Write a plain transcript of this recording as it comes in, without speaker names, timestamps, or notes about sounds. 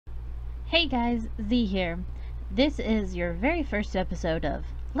Hey guys, Z here. This is your very first episode of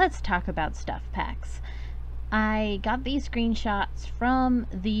Let's Talk About Stuff Packs. I got these screenshots from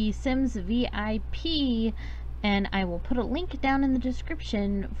the Sims VIP, and I will put a link down in the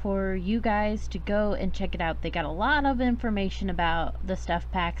description for you guys to go and check it out. They got a lot of information about the stuff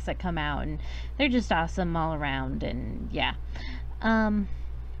packs that come out, and they're just awesome all around, and yeah.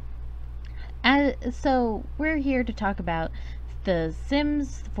 So we're here to talk about the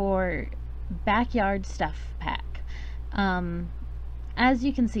Sims for Backyard Stuff Pack. As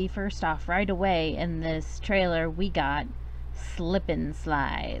you can see, first off, right away in this trailer, we got slip-and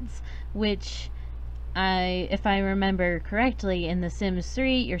slides, which if I remember correctly, in The Sims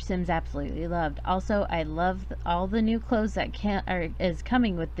 3, your Sims absolutely loved. Also, I love all the new clothes that is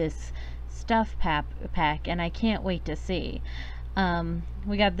coming with this stuff pack, and I can't wait to see.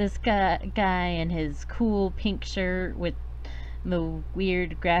 We got this guy in his cool pink shirt with the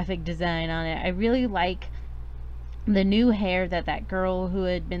weird graphic design on it. I really like the new hair that girl who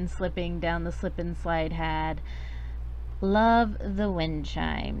had been slipping down the slip and slide had. Love the wind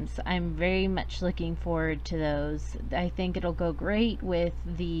chimes. I'm very much looking forward to those. I think it'll go great with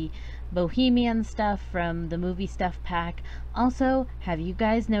the bohemian stuff from the movie stuff pack. Also, have you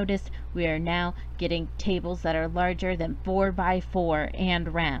guys noticed we are now getting tables that are larger than 4x4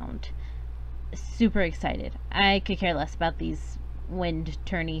 and round? Super excited. I could care less about these wind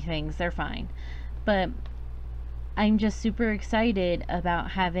turny things. They're fine. But I'm just super excited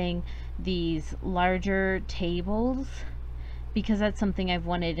about having these larger tables because that's something I've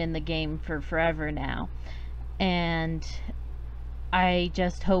wanted in the game for forever now. And I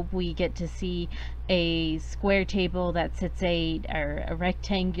just hope we get to see a square table that sits or a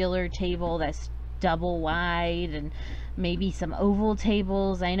rectangular table that's double wide, and maybe some oval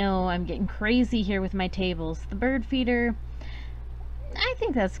tables. I know I'm getting crazy here with my tables. The bird feeder, I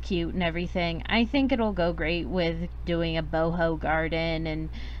think that's cute and everything. I think it'll go great with doing a boho garden, and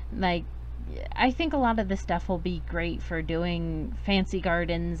like I think a lot of this stuff will be great for doing fancy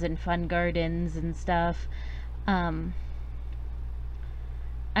gardens and fun gardens and stuff. I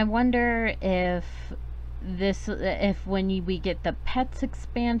wonder if when we get the pets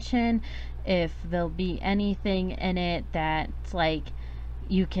expansion, if there'll be anything in it that's like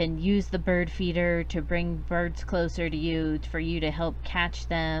you can use the bird feeder to bring birds closer to you for you to help catch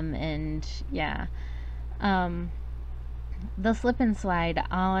them. And yeah, the slip and slide,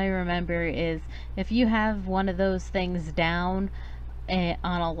 all I remember is if you have one of those things down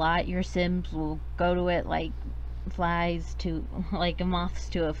on a lot, your Sims will go to it like flies to like moths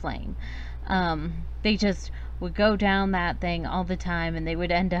to a flame. They just would go down that thing all the time, and they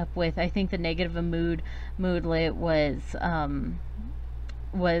would end up with, I think the negative moodlet was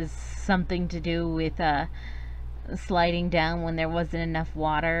something to do with sliding down when there wasn't enough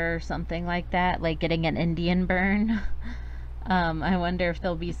water or something like that, like getting an Indian burn. I wonder if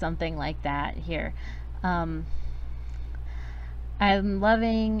there'll be something like that here. I'm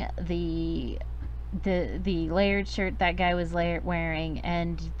loving the layered shirt that guy was wearing,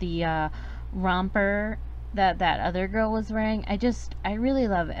 and the romper that other girl was wearing. I really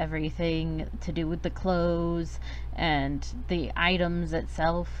love everything to do with the clothes and the items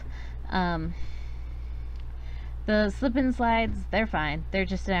itself. The slip and slides, they're fine. They're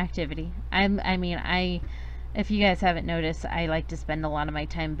just an activity. If you guys haven't noticed, I like to spend a lot of my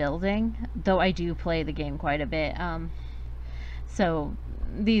time building, though I do play the game quite a bit. So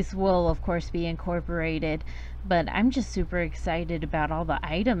these will of course be incorporated, but I'm just super excited about all the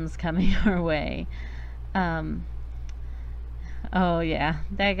items coming our way. Oh yeah,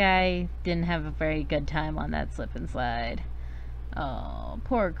 that guy didn't have a very good time on that slip and slide. Oh,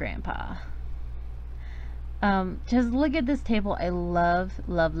 poor grandpa. Just look at this table. I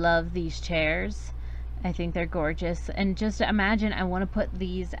love these chairs. I think they're gorgeous. And just imagine, I want to put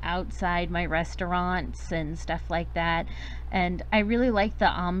these outside my restaurants and stuff like that. And I really like the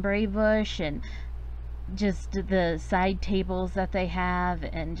ombre bush and just the side tables that they have,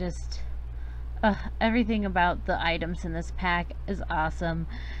 and just everything about the items in this pack is awesome.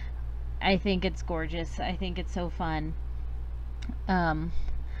 I think it's gorgeous. I think it's so fun. I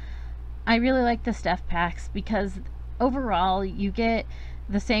really like the stuff packs because overall you get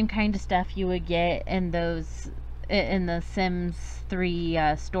the same kind of stuff you would get in the Sims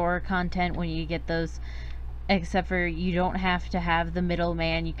 3 store content when you get those, except for you don't have to have the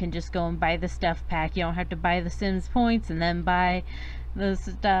middleman. You can just go and buy the stuff pack. You don't have to buy the Sims points and then buy the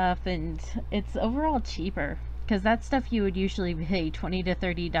stuff, and it's overall cheaper because that stuff you would usually pay $20 to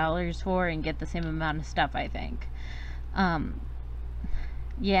 $30 for and get the same amount of stuff, I think.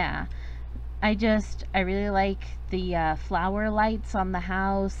 Yeah, I really like the flower lights on the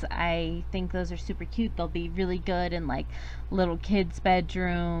house. I think those are super cute. They'll be really good in like little kids'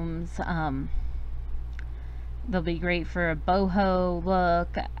 bedrooms. They'll be great for a boho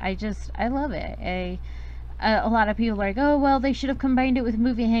look. I love it. A lot of people are like, oh, well, they should have combined it with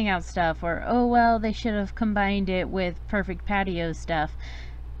movie hangout stuff, or oh, well, they should have combined it with perfect patio stuff.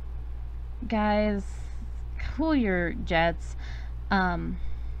 Guys, cool your jets. Um,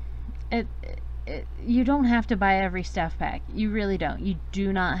 it, you don't have to buy every stuff pack. You really don't. You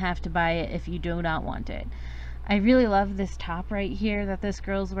do not have to buy it if you do not want it. I really love this top right here that this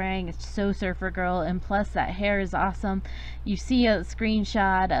girl's wearing. It's so surfer girl, and plus that hair is awesome. You see a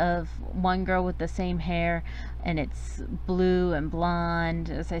screenshot of one girl with the same hair, and it's blue and blonde.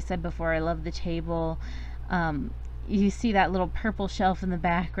 As I said before, I love the table. You see that little purple shelf in the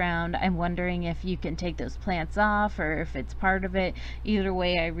background. I'm wondering if you can take those plants off or if it's part of it. Either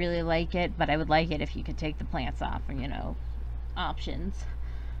way, I really like it, but I would like it if you could take the plants off, you know, options.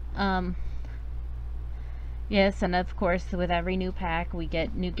 Yes, and of course, with every new pack, we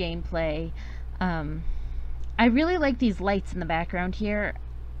get new gameplay. I really like these lights in the background here.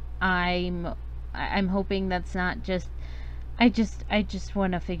 I'm hoping that's not just. I just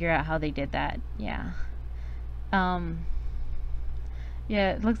want to figure out how they did that. Yeah.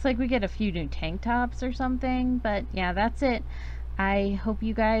 Yeah, it looks like we get a few new tank tops or something, but yeah, that's it. I hope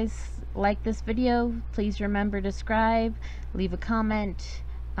you guys like this video. Please remember to subscribe, leave a comment,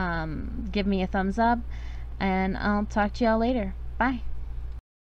 give me a thumbs up, and I'll talk to y'all later. Bye.